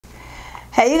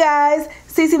Hey you guys,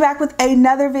 Cece back with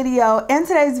another video, and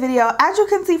today's video, as you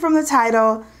can see from the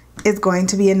title, is going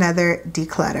to be another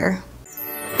declutter.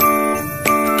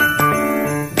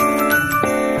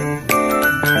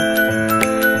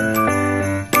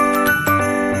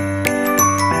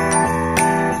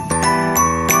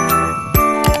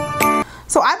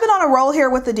 So I've been on a roll here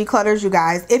with the declutters, you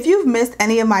guys. If you've missed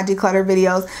any of my declutter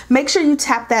videos, make sure you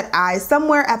tap that I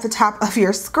somewhere at the top of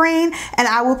your screen, and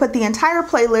I will put the entire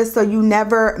playlist so you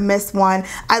never miss one.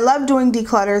 I love doing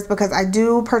declutters because I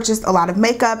do purchase a lot of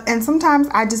makeup, and sometimes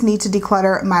I just need to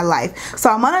declutter my life. So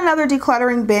I'm on another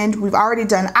decluttering binge. We've already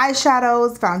done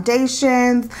eyeshadows,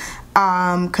 foundations,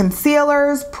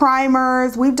 concealers,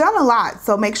 primers. We've done a lot,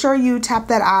 so make sure you tap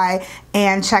that I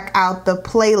and check out the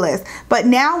playlist. But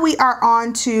now we are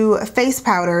on to face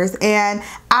powders, and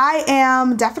I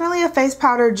am definitely a face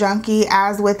powder junkie,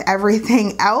 as with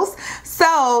everything else.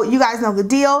 So you guys know the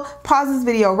deal. Pause this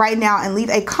video right now and leave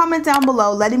a comment down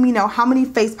below letting me know how many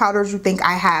face powders you think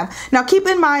I have. Now keep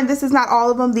in mind, this is not all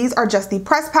of them. These are just the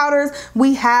pressed powders.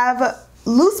 We have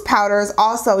loose powders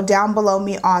also down below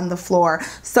me on the floor.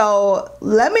 So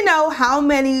let me know how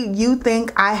many you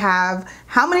think I have,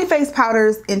 how many face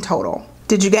powders in total.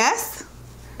 Did you guess?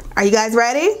 Are you guys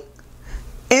ready?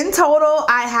 In total,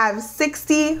 I have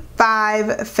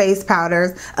 65 face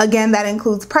powders. Again, that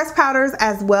includes pressed powders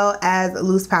as well as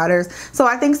loose powders. So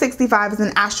I think 65 is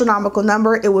an astronomical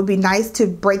number. It would be nice to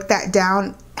break that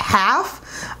down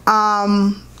half.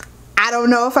 I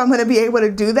don't know if I'm going to be able to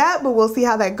do that, but we'll see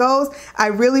how that goes. I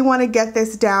really want to get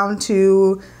this down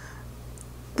to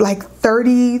like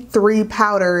 33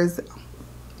 powders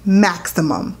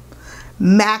maximum.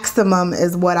 Maximum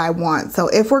is what I want. So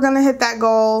if we're going to hit that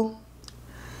goal,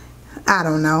 I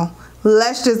don't know.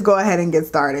 Let's just go ahead and get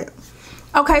started.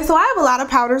 Okay, so I have a lot of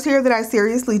powders here that I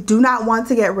seriously do not want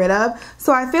to get rid of.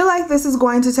 So I feel like this is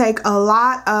going to take a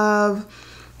lot of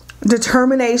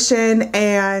determination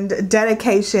and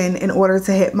dedication in order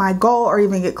to hit my goal or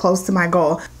even get close to my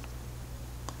goal.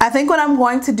 I think what I'm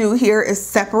going to do here is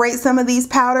separate some of these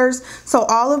powders. So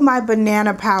all of my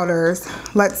banana powders,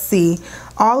 let's see,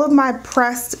 all of my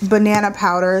pressed banana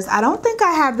powders, I don't think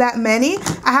I have that many.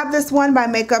 I have this one by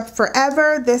Makeup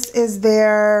Forever. This is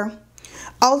their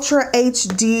Ultra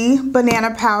HD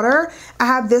banana powder. I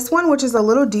have this one, which is a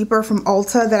little deeper, from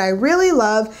Ulta, that I really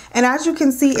love. And as you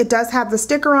can see, it does have the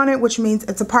sticker on it, which means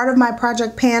it's a part of my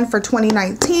project pan for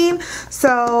 2019.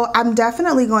 So I'm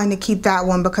definitely going to keep that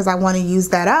one because I want to use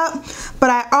that up.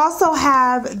 But I also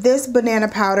have this banana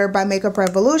powder by Makeup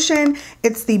Revolution.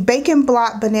 It's the Bacon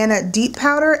Blot Banana Deep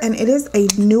Powder, and it is a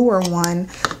newer one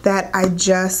that I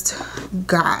just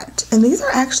got. And these are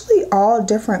actually all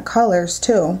different colors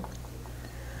too,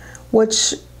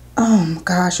 which, oh my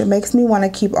gosh, it makes me want to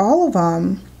keep all of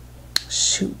them.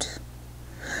 Shoot.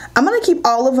 I'm going to keep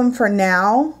all of them for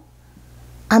now.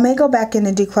 I may go back in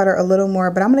and declutter a little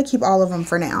more, but I'm going to keep all of them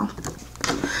for now.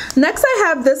 Next, I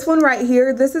have this one right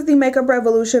here. This is the Makeup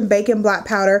Revolution Bacon Blot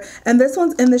Powder, and this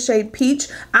one's in the shade Peach.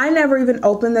 I never even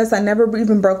opened this. I never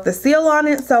even broke the seal on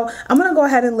it, so I'm going to go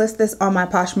ahead and list this on my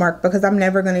Poshmark because I'm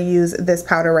never going to use this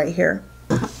powder right here.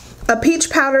 A peach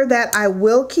powder that I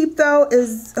will keep though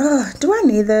is, do I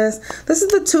need this? This is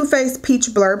the Too Faced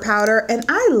Peach Blur Powder, and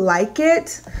I like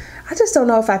it. I just don't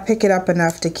know if I pick it up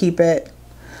enough to keep it.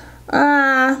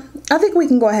 I think we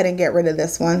can go ahead and get rid of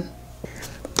this one.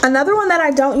 Another one that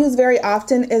I don't use very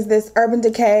often is this Urban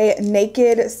Decay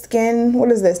Naked Skin, what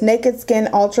is this? Naked Skin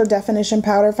Ultra Definition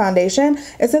Powder Foundation.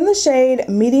 It's in the shade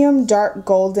Medium Dark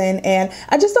Golden, and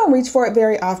I just don't reach for it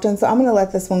very often, so I'm going to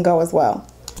let this one go as well.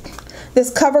 This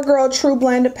CoverGirl True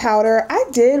Blend powder, I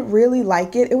did really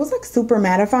like it. It was like super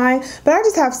mattifying, but I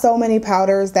just have so many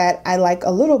powders that I like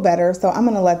a little better, so I'm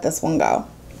gonna let this one go.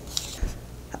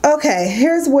 Okay,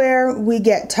 here's where we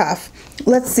get tough.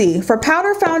 Let's see, for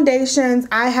powder foundations,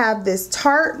 I have this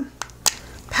Tarte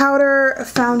powder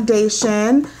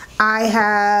foundation. I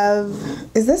have,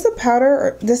 is this a powder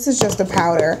or this is just a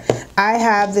powder? I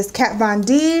have this Kat Von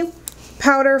D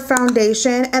powder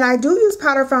foundation, and I do use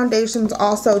powder foundations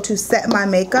also to set my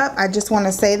makeup. I just want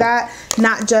to say that,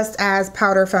 not just as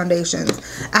powder foundations.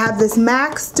 I have this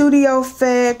MAC Studio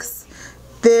Fix,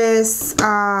 this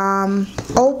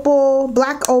opal,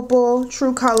 black opal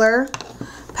true color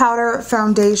powder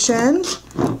foundation.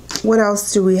 What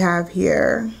else do we have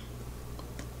here?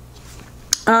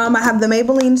 I have the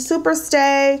Maybelline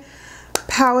Superstay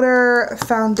powder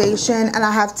foundation, and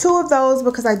I have two of those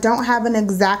because I don't have an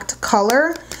exact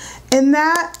color in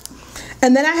that.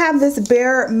 And then I have this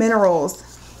Bare Minerals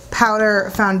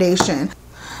powder foundation.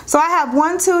 So I have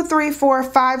 1, 2, 3, 4,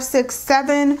 5, 6,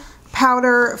 7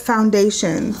 powder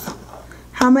foundations.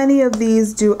 How many of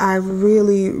these do I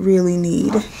really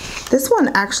need? This one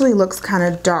actually looks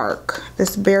kind of dark.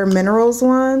 This Bare Minerals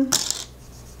one.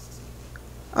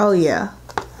 Oh yeah,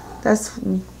 that's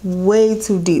way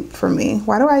too deep for me.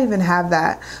 Why do I even have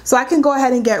that? So I can go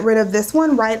ahead and get rid of this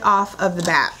one right off of the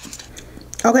bat.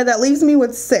 Okay, that leaves me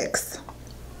with 6.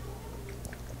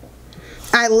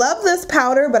 I love this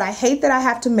powder, but I hate that I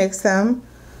have to mix them.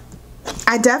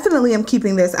 I definitely am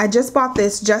keeping this. I just bought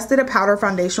this, just did a powder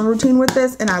foundation routine with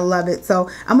this, and I love it. So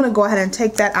I'm going to go ahead and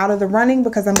take that out of the running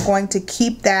because I'm going to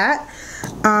keep that.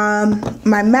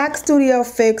 My MAC Studio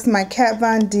Fix, my Kat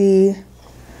Von D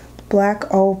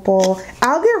Black Opal.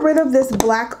 I'll get rid of this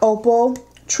Black Opal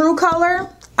True Color.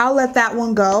 I'll let that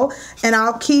one go, and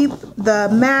I'll keep the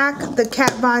MAC, the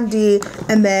Kat Von D,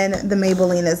 and then the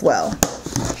Maybelline as well.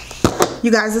 You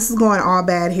guys, this is going all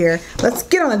bad here. Let's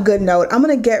get on a good note. I'm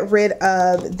going to get rid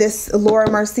of this Laura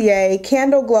Mercier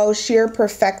Candle Glow Sheer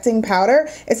Perfecting Powder.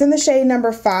 It's in the shade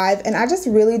number 5, and I just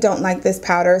really don't like this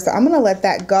powder, so I'm going to let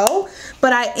that go.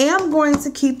 But I am going to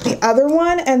keep the other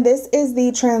one, and this is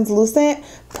the Translucent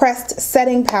Pressed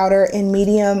Setting Powder in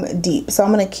Medium Deep. So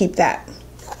I'm going to keep that.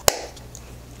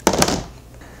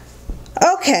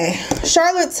 Okay,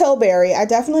 Charlotte Tilbury. I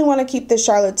definitely want to keep the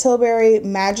Charlotte Tilbury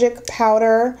Magic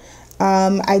Powder.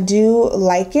 I do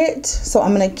like it, so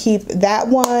I'm going to keep that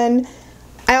one.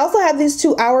 I also have these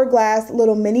 2 Hourglass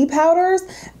little mini powders.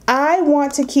 I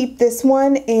want to keep this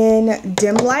one in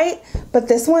Dim Light, but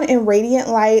this one in Radiant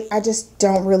Light, I just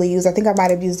don't really use. I think I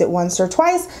might have used it once or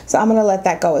twice, so I'm going to let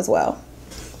that go as well.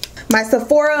 My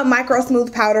Sephora Micro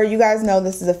Smooth Powder, you guys know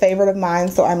this is a favorite of mine,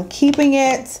 so I'm keeping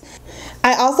it.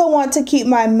 I also want to keep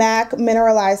my MAC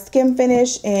Mineralized Skin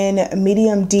Finish in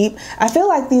Medium Deep. I feel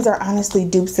like these are honestly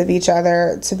dupes of each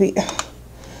other.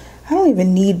 I don't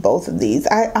even need both of these.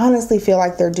 I honestly feel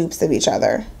like they're dupes of each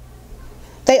other.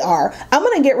 They are. I'm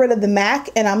going to get rid of the MAC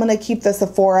and I'm going to keep the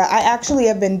Sephora. I actually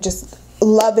have been just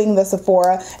loving the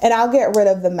Sephora, and I'll get rid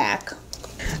of the MAC.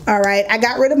 Alright, I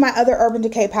got rid of my other Urban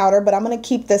Decay powder, but I'm going to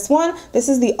keep this one. This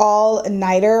is the All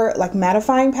Nighter like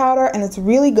mattifying powder, and it's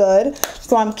really good.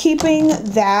 So I'm keeping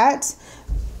that.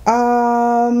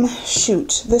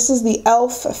 Shoot. This is the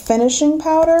e.l.f. finishing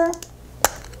powder.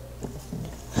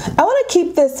 I want to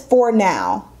keep this for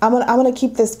now. I'm gonna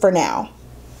keep this for now.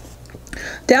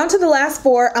 Down to the last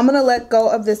 4, I'm going to let go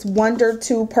of this Wonder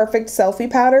 2 Perfect Selfie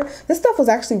powder. This stuff was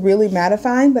actually really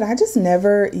mattifying, but I just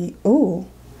never... Ooh.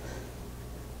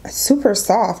 It's super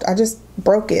soft. I just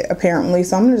broke it apparently,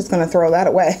 so I'm just going to throw that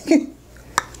away.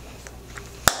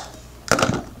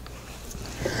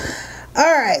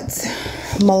 Alright,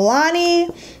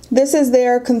 Milani. This is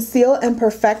their Conceal and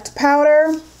Perfect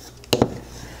powder.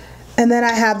 And then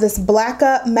I have this Black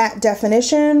Up Matte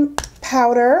Definition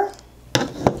powder.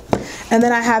 And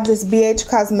then I have this BH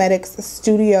Cosmetics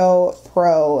Studio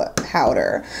Pro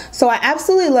powder. So I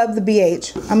absolutely love the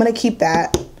BH. I'm going to keep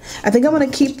that. I think I'm going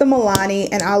to keep the Milani,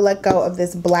 and I'll let go of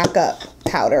this Black Up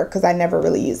powder because I never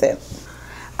really use it.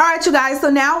 Alright, you guys, so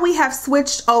now we have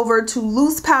switched over to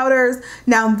loose powders.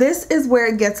 Now this is where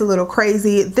it gets a little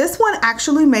crazy. This one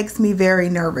actually makes me very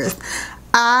nervous.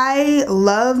 I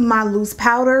love my loose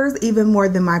powders even more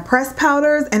than my pressed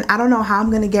powders, and I don't know how I'm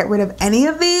going to get rid of any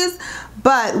of these,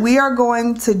 but we're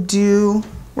going to do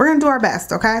our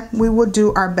best, okay? We will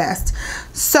do our best.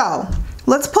 So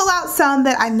let's pull out some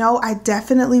that I know I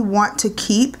definitely want to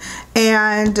keep,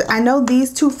 and I know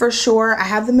these 2 for sure. I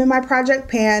have them in my project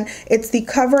pan. It's the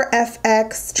Cover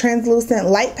FX Translucent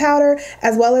Light Powder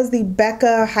as well as the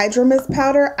Becca Hydro Mist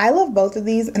Powder. I love both of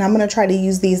these, and I'm going to try to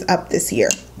use these up this year.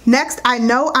 Next, I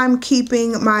know I'm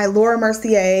keeping my Laura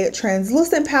Mercier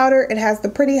Translucent Powder. It has the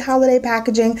pretty holiday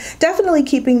packaging. Definitely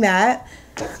keeping that.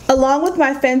 Along with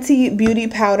my Fenty Beauty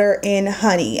Powder in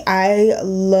Honey. I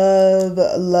love,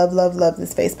 love, love, love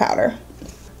this face powder.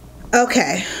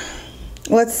 Okay,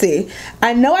 let's see.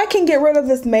 I know I can get rid of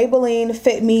this Maybelline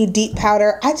Fit Me Deep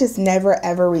Powder. I just never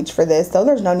ever reach for this, so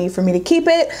there's no need for me to keep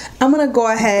it. I'm going to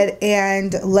go ahead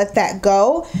and let that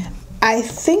go. I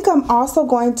think I'm also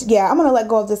going to, I'm going to let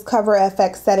go of this Cover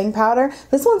FX setting powder.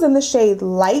 This one's in the shade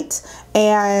Light,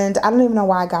 and I don't even know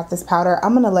why I got this powder.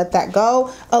 I'm going to let that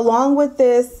go, along with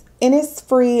this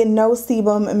Innisfree No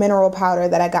Sebum Mineral Powder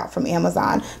that I got from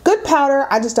Amazon. Good powder,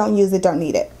 I just don't use it, don't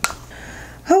need it.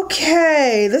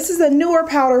 Okay, this is a newer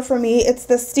powder for me. It's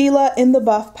the Stila In The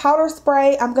Buff Powder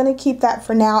Spray. I'm going to keep that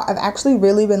for now. I've actually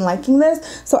really been liking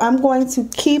this, so I'm going to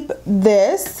keep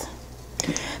this.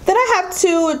 Then I have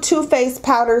two Too Faced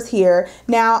powders here.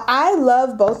 Now, I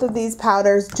love both of these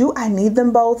powders. Do I need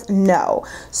them both? No.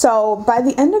 So by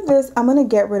the end of this, I'm gonna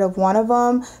get rid of one of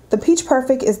them. The Peach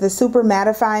Perfect is the super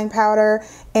mattifying powder,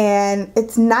 and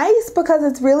it's nice because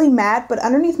it's really matte, but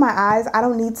underneath my eyes, I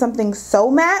don't need something so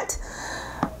matte.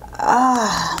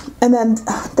 And then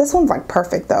this one's like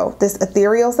perfect though, this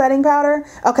ethereal setting powder.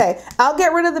 Okay, I'll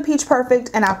get rid of the Peach Perfect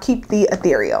and I'll keep the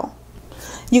ethereal.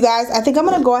 You guys, I think I'm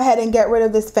gonna go ahead and get rid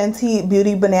of this Fenty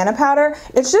Beauty banana powder.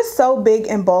 It's just so big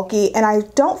and bulky, and I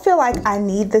don't feel like I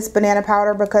need this banana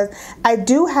powder because I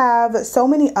do have so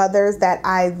many others that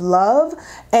I love,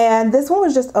 and this one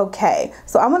was just okay.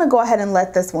 So I'm gonna go ahead and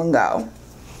let this one go.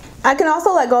 I can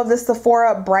also let go of this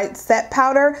Sephora Bright Set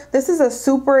powder. This is a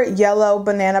super yellow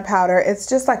banana powder. It's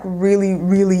just like really,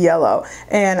 really yellow,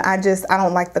 and I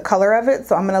don't like the color of it,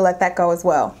 so I'm gonna let that go as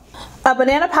well. A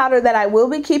banana powder that I will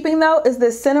be keeping though is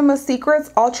this Cinema Secrets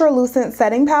Ultra Lucent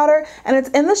Setting Powder, and it's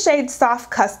in the shade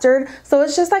Soft Custard, so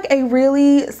it's just like a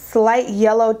really slight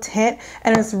yellow tint,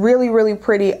 and it's really, really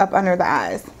pretty up under the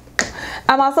eyes.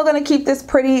 I'm also going to keep this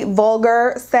Pretty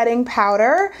Vulgar setting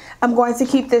powder. I'm going to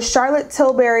keep this Charlotte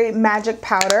Tilbury Magic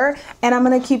powder, and I'm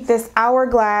going to keep this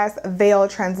Hourglass Veil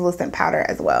Translucent powder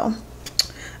as well.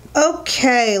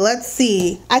 Okay, let's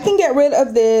see. I can get rid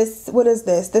of this. What is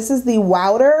this? This is the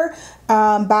Wouter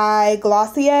by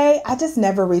Glossier. I just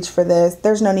never reach for this.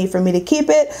 There's no need for me to keep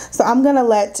it, so I'm going to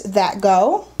let that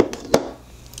go.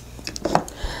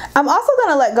 I'm also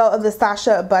going to let go of the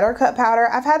Sacha Buttercup powder.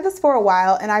 I've had this for a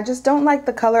while and I just don't like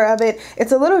the color of it.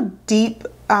 It's a little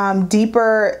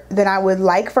deeper than I would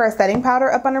like for a setting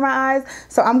powder up under my eyes,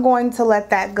 so I'm going to let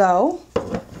that go.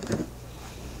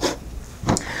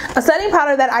 A setting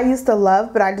powder that I used to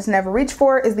love but I just never reached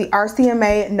for is the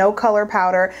RCMA No Color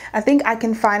powder. I think I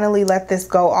can finally let this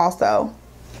go also.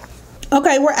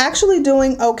 Okay, we're actually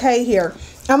doing okay here.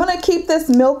 I'm going to keep this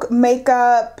Milk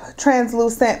Makeup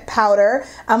Translucent powder.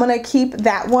 I'm going to keep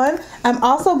that one. I'm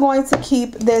also going to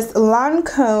keep this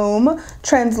Lancome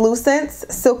Translucent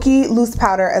Silky Loose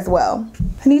powder as well.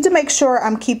 I need to make sure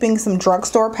I'm keeping some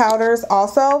drugstore powders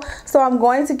also. So I'm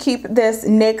going to keep this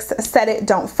NYX Set It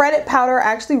Don't Fret It powder.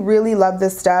 I actually really love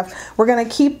this stuff. We're going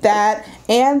to keep that,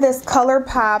 and this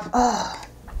ColourPop.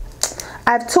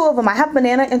 I have two of them. I have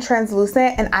banana and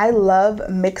translucent, and I love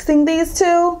mixing these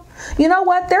two. You know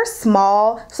what? They're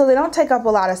small, so they don't take up a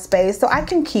lot of space, so I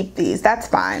can keep these. That's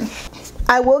fine.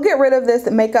 I will get rid of this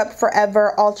Makeup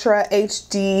Forever Ultra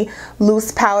HD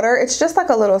Loose powder. It's just like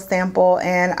a little sample,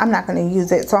 and I'm not going to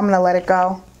use it, so I'm going to let it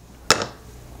go.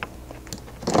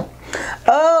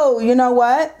 Oh, you know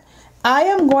what? I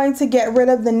am going to get rid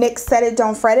of the NYX Set It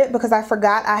Don't Fret It because I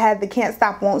forgot I had the Can't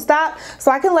Stop Won't Stop. So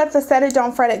I can let the Set It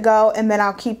Don't Fret It go, and then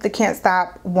I'll keep the Can't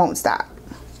Stop Won't Stop.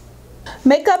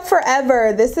 Makeup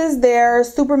Forever. This is their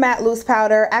Super Matte Loose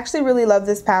powder. I actually really love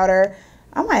this powder.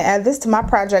 I might add this to my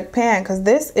project pan because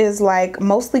this is like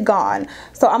mostly gone.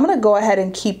 So I'm going to go ahead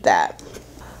and keep that.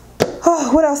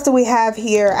 Oh, what else do we have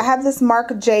here? I have this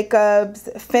Marc Jacobs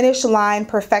Finish Line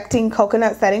Perfecting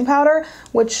Coconut Setting Powder,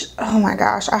 which, oh my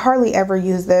gosh, I hardly ever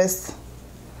use this.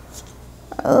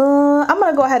 I'm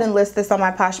going to go ahead and list this on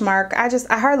my Poshmark.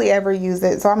 I hardly ever use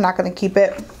it, so I'm not going to keep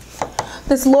it.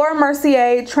 This Laura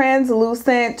Mercier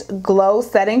Translucent Glow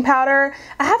Setting Powder.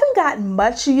 I haven't gotten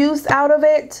much use out of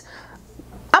it.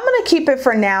 I'm going to keep it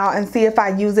for now and see if I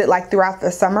use it like throughout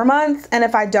the summer months, and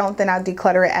if I don't, then I'll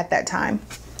declutter it at that time.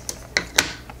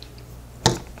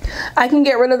 I can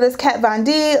get rid of this Kat Von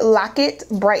D Lock-It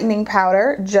Brightening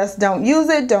Powder. Just don't use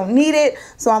it, don't need it,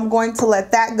 so I'm going to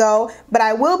let that go. But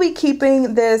I will be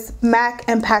keeping this MAC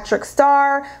and Patrick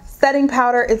Star setting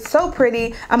powder. It's so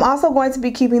pretty. I'm also going to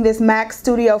be keeping this MAC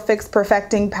Studio Fix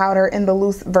Perfecting Powder in the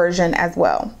loose version as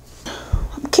well.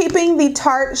 Keeping the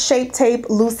Tarte Shape Tape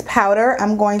Loose Powder.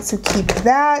 I'm going to keep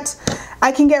that.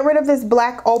 I can get rid of this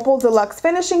Black Opal Deluxe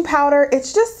Finishing Powder.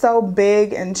 It's just so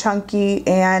big and chunky,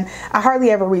 and I hardly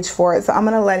ever reach for it, so I'm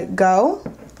going to let it go.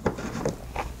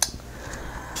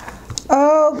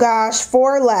 Oh gosh,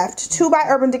 4 left. 2 by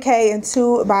Urban Decay and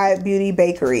 2 by Beauty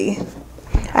Bakery.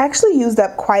 I actually used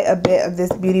up quite a bit of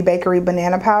this Beauty Bakery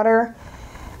banana powder.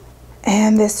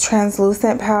 And this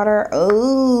translucent powder.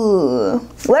 Ooh.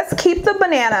 Let's keep the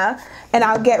banana, and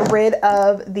I'll get rid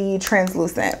of the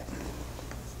translucent.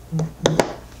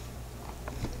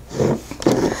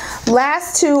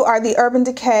 Last two are the Urban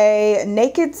Decay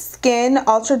Naked Skin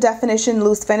Ultra Definition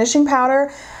Loose Finishing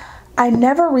Powder. I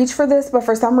never reach for this, but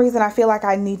for some reason I feel like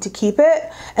I need to keep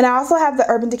it. And I also have the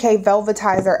Urban Decay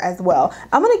Velvetizer as well.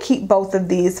 I'm going to keep both of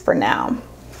these for now.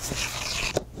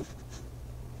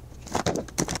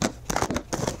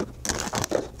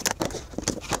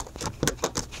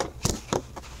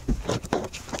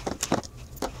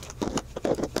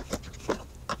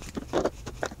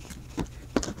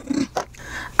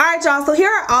 Alright y'all, so here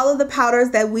are all of the powders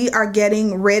that we are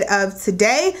getting rid of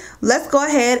today. Let's go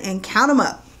ahead and count them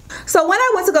up. So when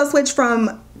I went to go switch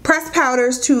from pressed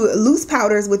powders to loose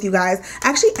powders with you guys, I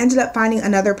actually ended up finding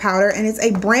another powder, and it's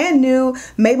a brand new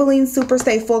Maybelline Super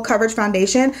Stay Full Coverage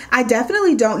Foundation. I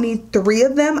definitely don't need 3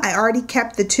 of them. I already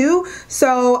kept the 2,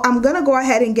 so I'm gonna go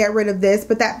ahead and get rid of this,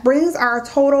 but that brings our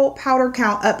total powder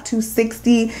count up to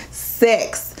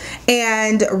 66.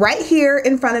 And right here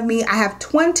in front of me, I have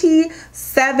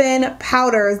 27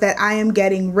 powders that I am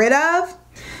getting rid of.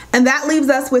 And that leaves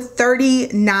us with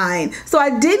 39. So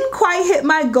I didn't quite hit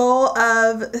my goal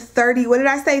of 30. What did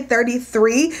I say?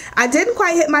 33. I didn't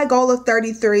quite hit my goal of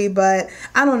 33, but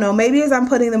I don't know. Maybe as I'm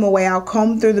putting them away, I'll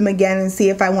comb through them again and see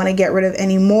if I want to get rid of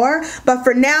any more. But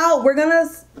for now, we're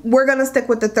gonna stick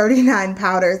with the 39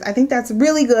 powders. I think that's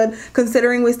really good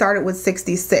considering we started with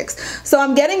 66. So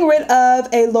I'm getting rid of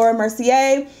a Laura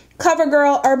Mercier,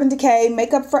 CoverGirl, Urban Decay,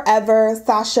 Makeup Forever,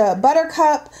 Sasha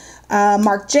Buttercup,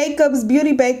 Marc Jacobs,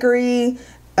 Beauty Bakery,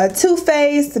 Too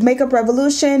Faced, Makeup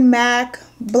Revolution, MAC,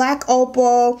 Black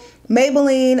Opal,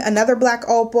 Maybelline, another Black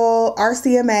Opal,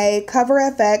 RCMA, Cover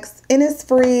FX,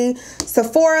 Innisfree,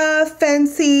 Sephora,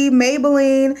 Fenty,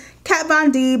 Maybelline, Kat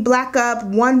Von D, Black Up,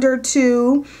 Wonder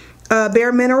 2,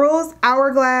 Bare Minerals,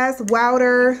 Hourglass,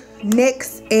 Wouter,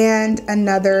 NYX, and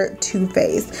another Too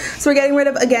Faced. So we're getting rid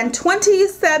of, again,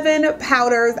 27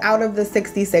 powders out of the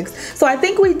 66. So I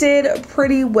think we did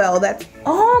pretty well. That's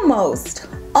almost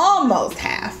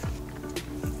half.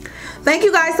 Thank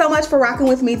you guys so much for rocking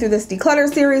with me through this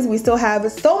declutter series. We still have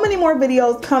so many more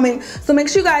videos coming, so make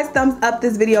sure you guys thumbs up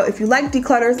this video if you like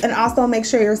declutters, and also make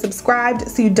sure you're subscribed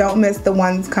so you don't miss the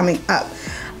ones coming up.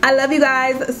 I love you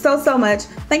guys so much.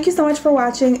 Thank you so much for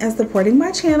watching and supporting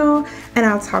my channel, and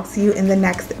I'll talk to you in the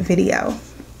next video.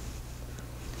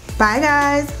 Bye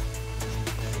guys.